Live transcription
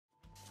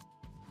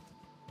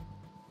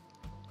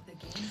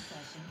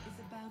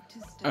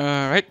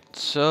Alright,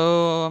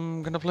 so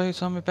I'm gonna play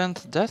some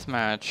event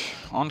deathmatch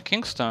on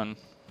Kingston,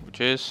 which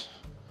is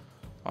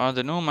one of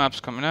the new maps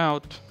coming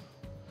out.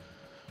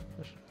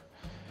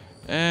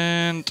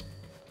 And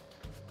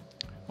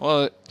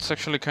well, it's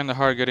actually kind of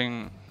hard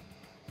getting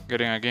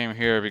a game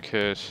here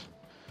because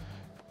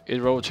it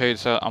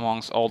rotates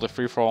amongst all the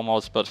free-for-all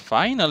modes. But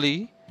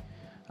finally,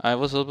 I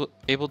was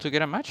able to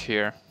get a match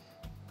here.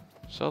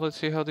 So let's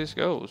see how this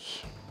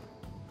goes.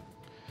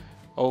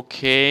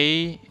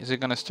 Okay, is it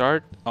gonna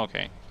start?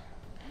 Okay,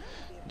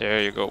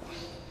 there you go.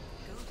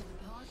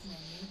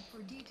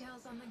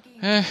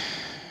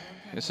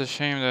 It's a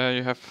shame that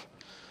you have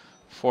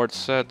 4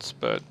 sets,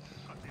 but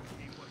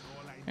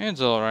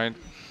it's alright.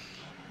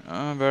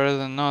 Better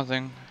than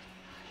nothing.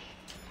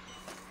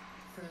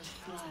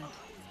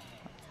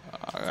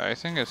 I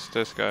think it's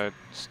this guy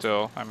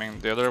still. I mean,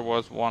 the other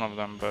was one of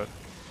them, but...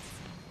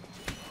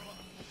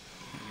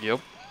 Yep.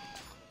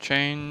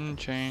 Chain.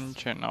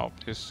 No,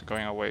 he's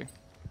going away.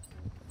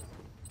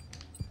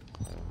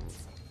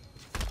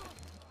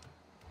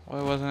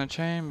 Well, it wasn't a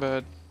chain,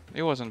 but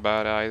it wasn't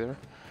bad either.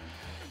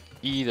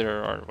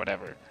 Or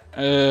whatever.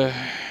 A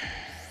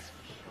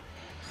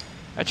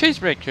chase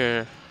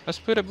breaker. Let's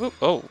put a boob.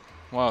 Oh,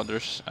 wow,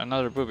 there's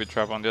another booby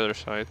trap on the other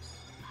side.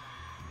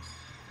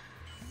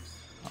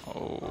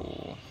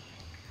 Oh.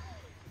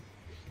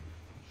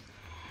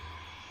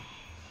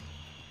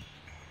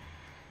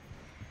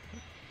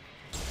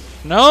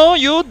 No,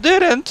 you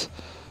didn't!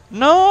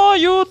 No,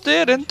 you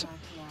didn't!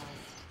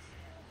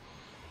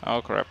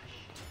 Oh crap.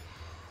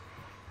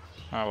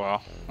 Oh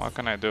well, what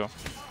can I do?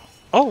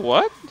 Oh,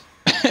 what?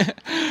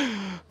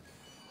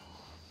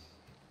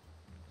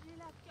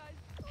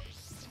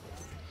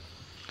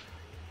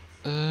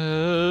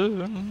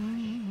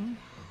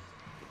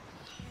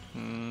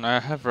 I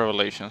have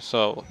Revelation,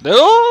 so...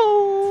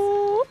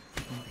 Oh!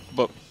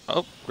 But,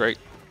 oh, great.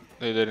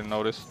 They didn't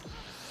notice.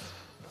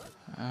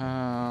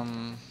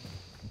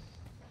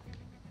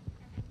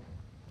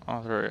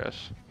 Oh, there he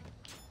is.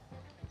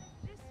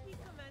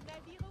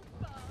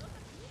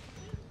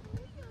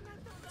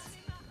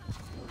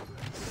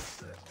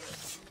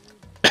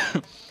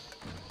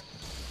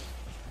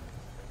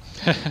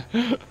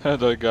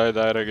 That guy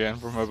died again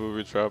from a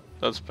booby trap.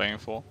 That's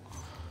painful.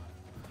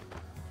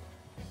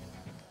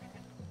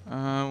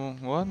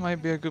 What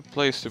might be a good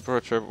place to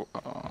approach her?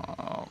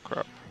 Oh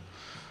crap.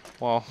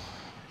 Well,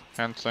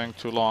 can't think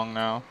too long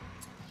now.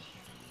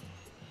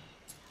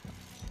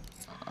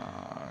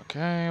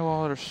 Okay,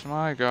 well there's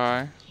my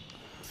guy.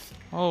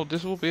 Oh,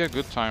 this will be a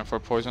good time for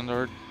poison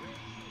dart.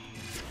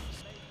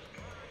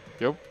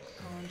 Yep.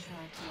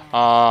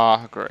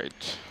 Ah,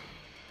 great.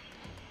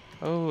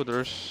 Oh,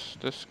 there's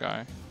this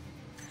guy.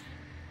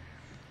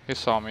 He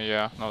saw me,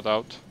 yeah, no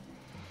doubt.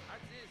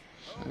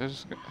 So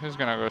he's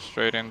gonna go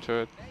straight into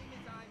it.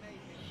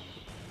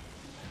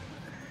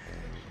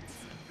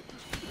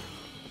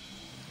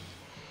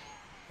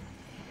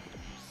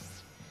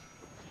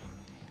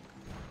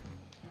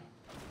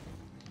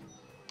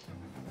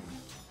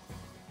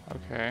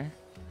 Okay.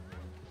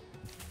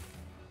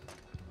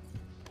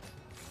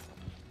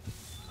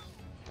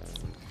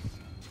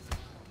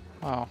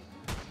 Wow.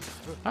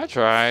 I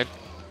tried.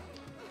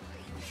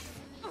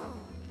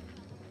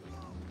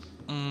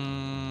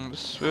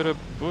 This with a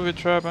booby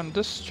trap and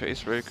this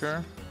chase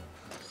breaker.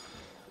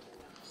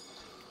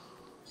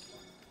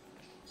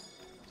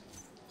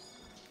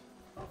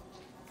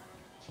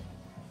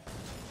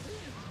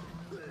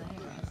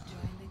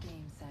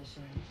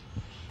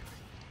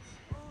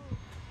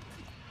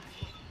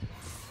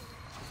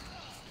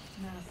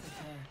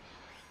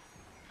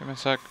 Give me a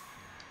sec.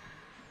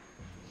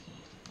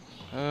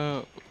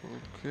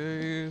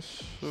 Okay,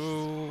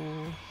 so...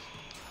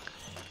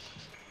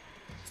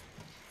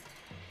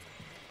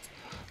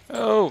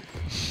 Oh!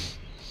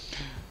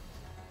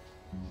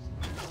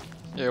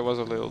 Yeah, it was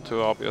a little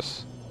too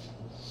obvious.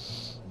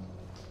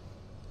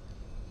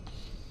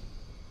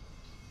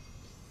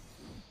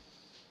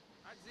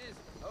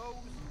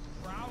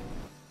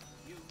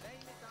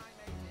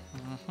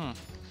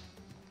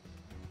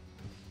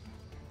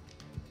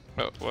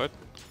 Oh, what?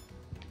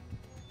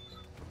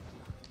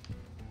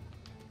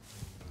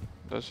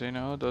 Does he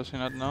know? Does he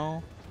not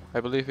know?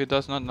 I believe he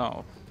does not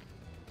know.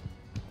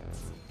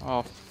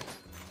 Oh.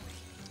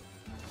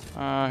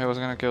 He was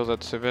gonna kill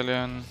that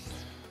civilian.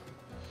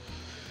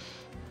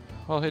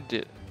 Well, he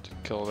did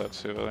kill that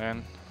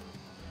civilian.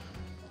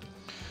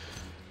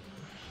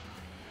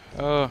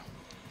 Oh.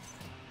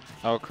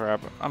 Oh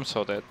crap, I'm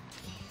so dead.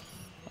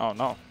 Oh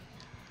no.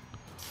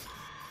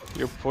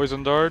 You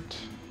poison dart,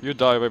 you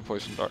die by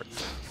poison dart.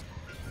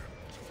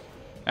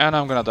 And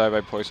I'm gonna die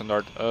by poison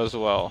dart as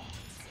well.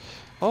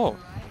 Oh.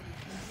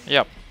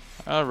 Yep.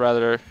 I'd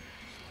rather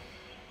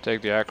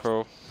take the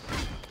aggro.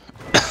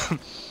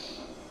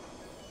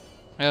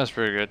 Yeah, that's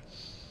pretty good.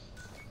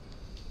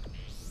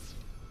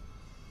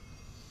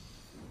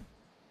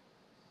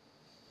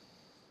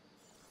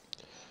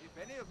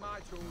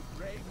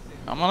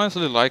 I'm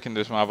honestly liking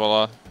this map a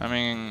lot. I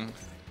mean,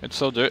 it's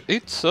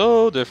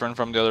so different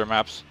from the other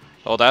maps.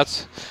 Oh,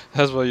 that's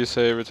what you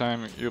say every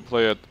time you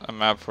play a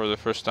map for the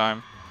first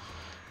time.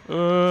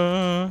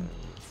 Oh,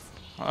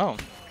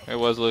 it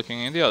was looking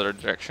in the other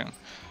direction.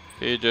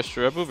 He just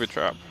threw a booby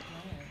trap.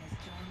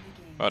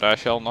 But I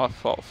shall not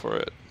fall for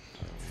it.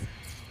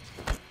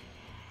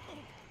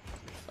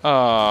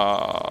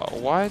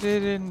 Why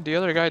didn't the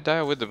other guy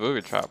die with the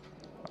booby trap?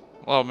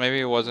 Well, maybe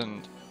he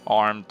wasn't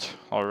armed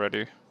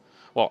already.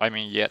 Well, I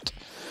mean yet.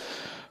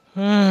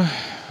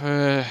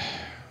 Whatever.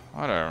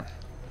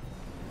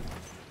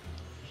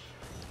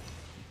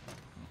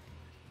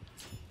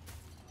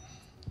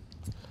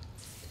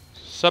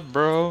 Sup,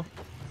 bro?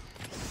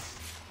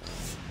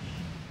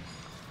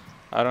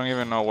 I don't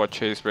even know what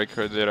chase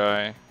breaker did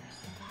I...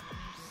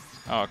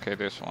 Oh, okay,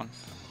 this one.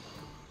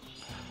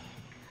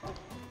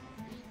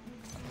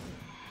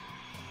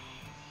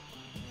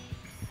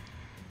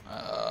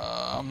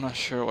 I'm not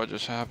sure what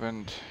just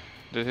happened.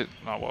 Did it?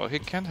 Oh, well, he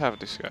can't have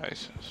these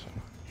guys. So.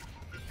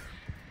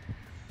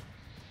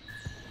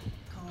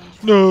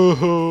 No!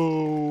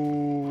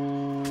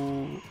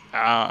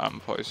 Ah, I'm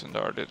poison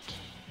darted.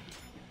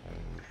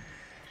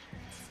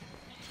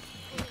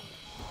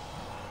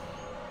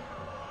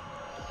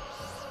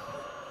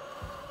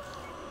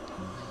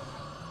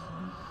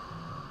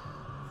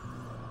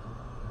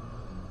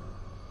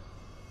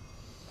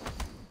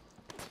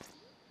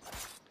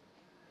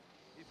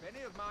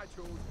 My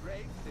tools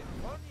breaks in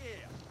 1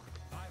 year.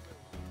 I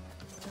will.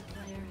 The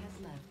player has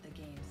left the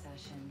game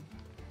session.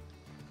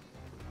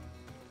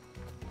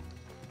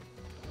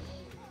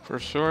 For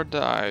sure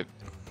died.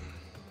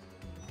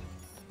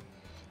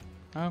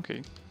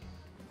 Okay.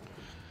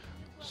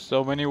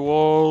 So many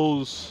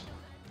walls.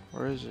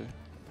 Where is he?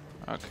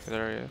 Okay,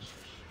 there he is.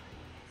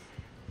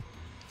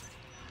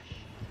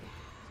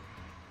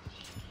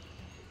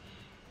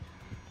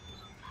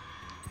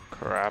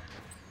 Crap.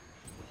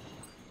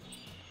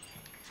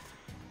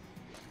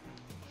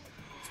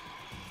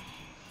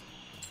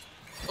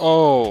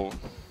 Oh.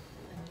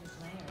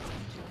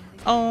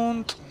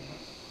 Owned.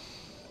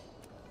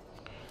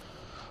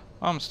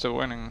 I'm still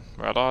winning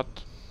by a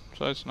lot,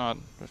 so it's not.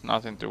 There's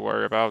nothing to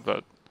worry about.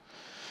 But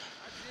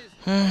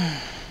I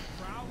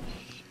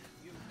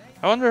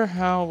wonder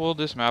how will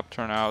this map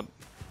turn out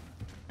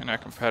in a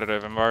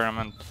competitive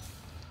environment.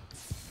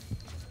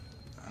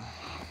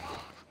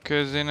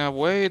 Because in a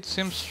way it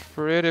seems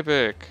pretty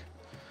big.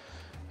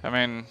 I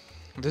mean,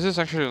 this is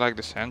actually like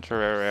the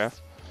center area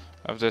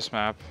of this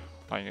map,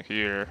 like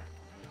here,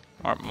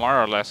 or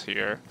more or less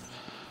here.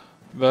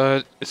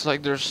 But it's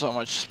like there's so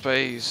much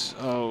space.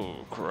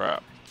 Oh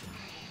crap.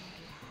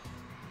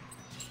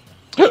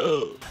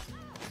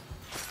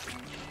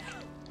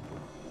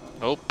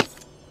 Nope.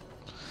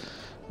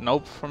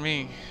 Nope for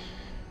me.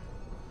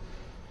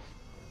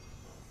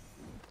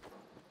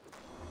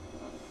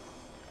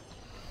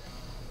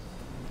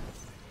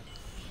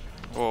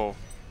 Whoa.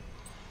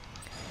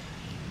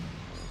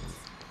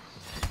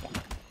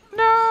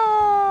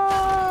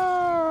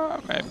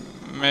 No!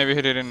 Maybe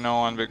he didn't know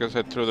one because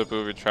I threw the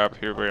booby trap.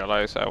 He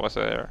realized I was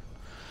there.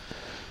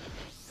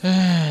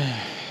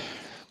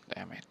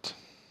 Damn it.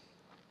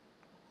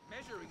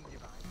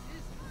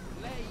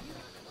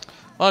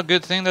 Well,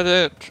 good thing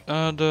that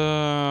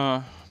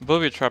the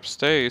booby trap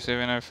stays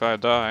even if I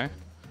die.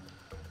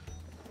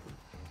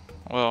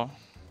 Well,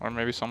 or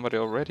maybe somebody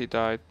already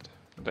died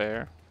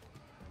there.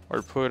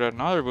 Or put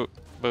another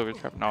booby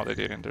trap. No, they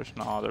didn't. There's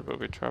no other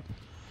booby trap.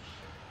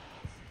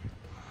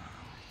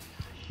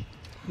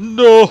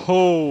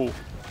 No!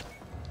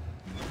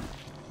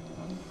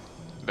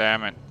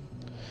 Damn it.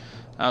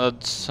 Now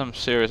that's some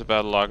serious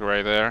bad luck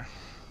right there.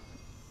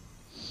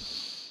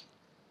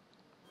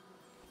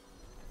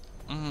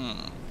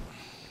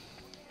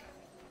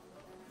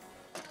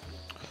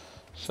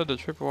 So the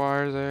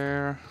tripwire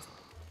there.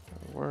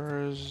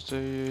 Where's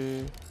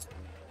the...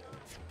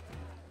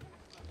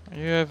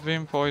 You have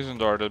been poison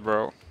darted,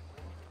 bro.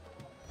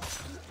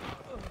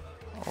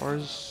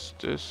 Where's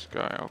this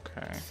guy?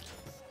 Okay.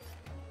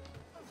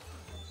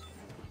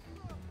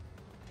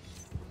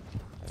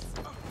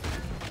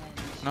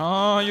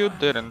 No, you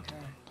didn't.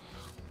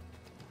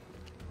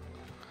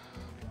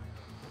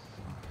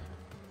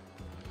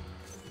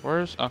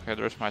 Where's... Okay,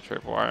 there's my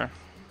tripwire.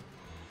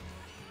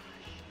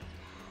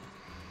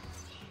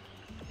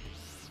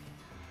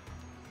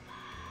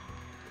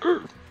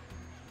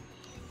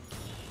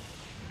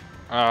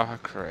 Ah,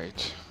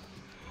 great.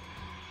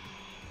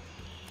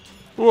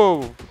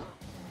 Whoa!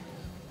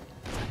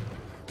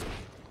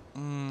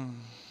 Well,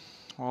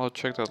 I'll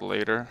check that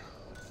later.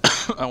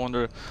 I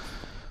wonder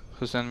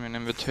who sent me an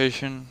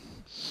invitation.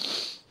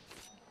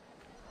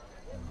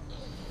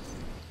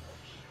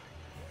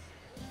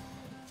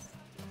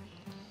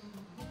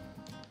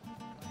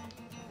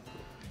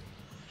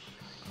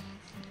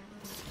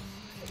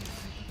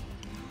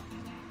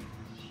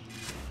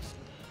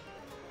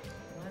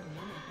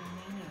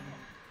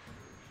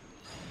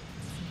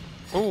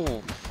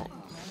 Oh,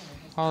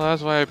 well,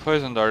 that's why I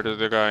poison darted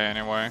the guy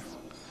anyway.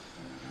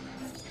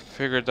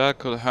 Figured that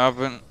could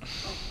happen.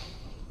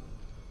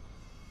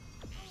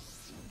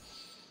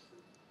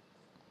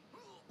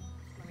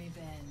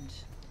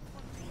 Revenge.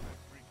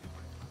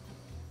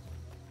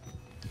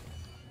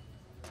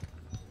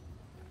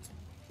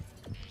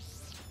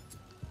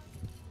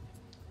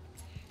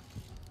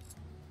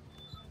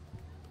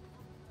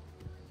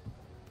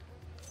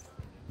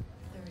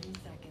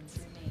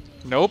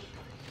 Nope.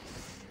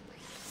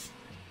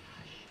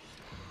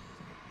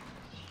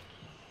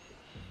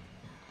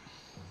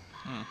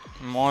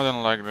 More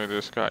than likely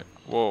this guy.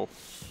 Whoa.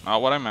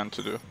 Not what I meant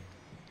to do.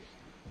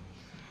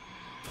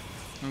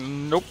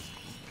 Nope.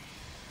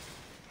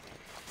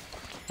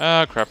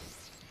 Ah, crap.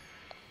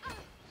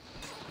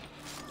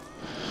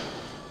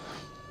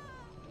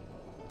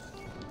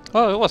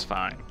 Oh, it was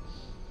fine.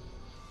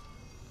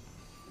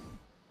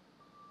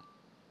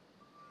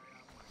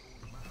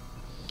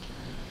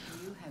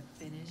 You have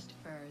finished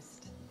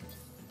first.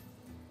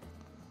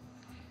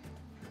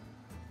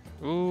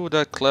 Ooh,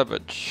 that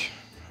cleavage.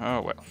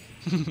 Oh well.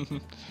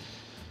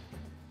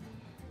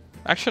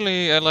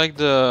 Actually, I like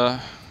the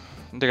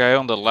guy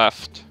on the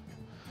left.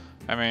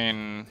 I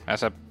mean,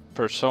 as a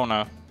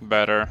persona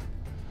better.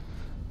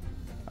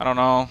 I don't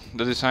know,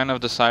 the design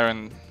of the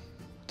siren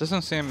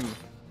doesn't seem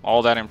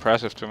all that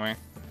impressive to me.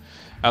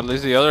 At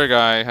least the other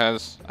guy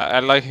has. I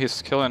like his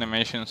skill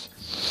animations.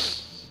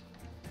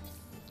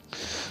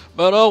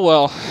 But oh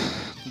well,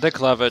 the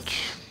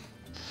cleavage.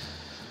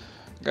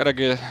 Gotta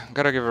give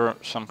her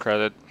some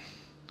credit.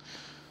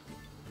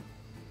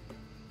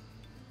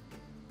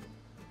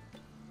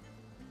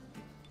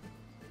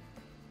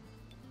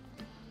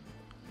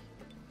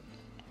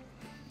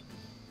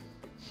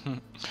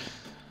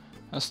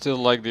 I still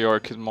like the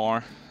orchid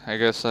more. I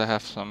guess I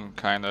have some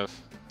kind of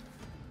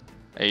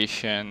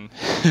Asian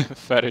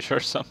fetish or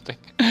something.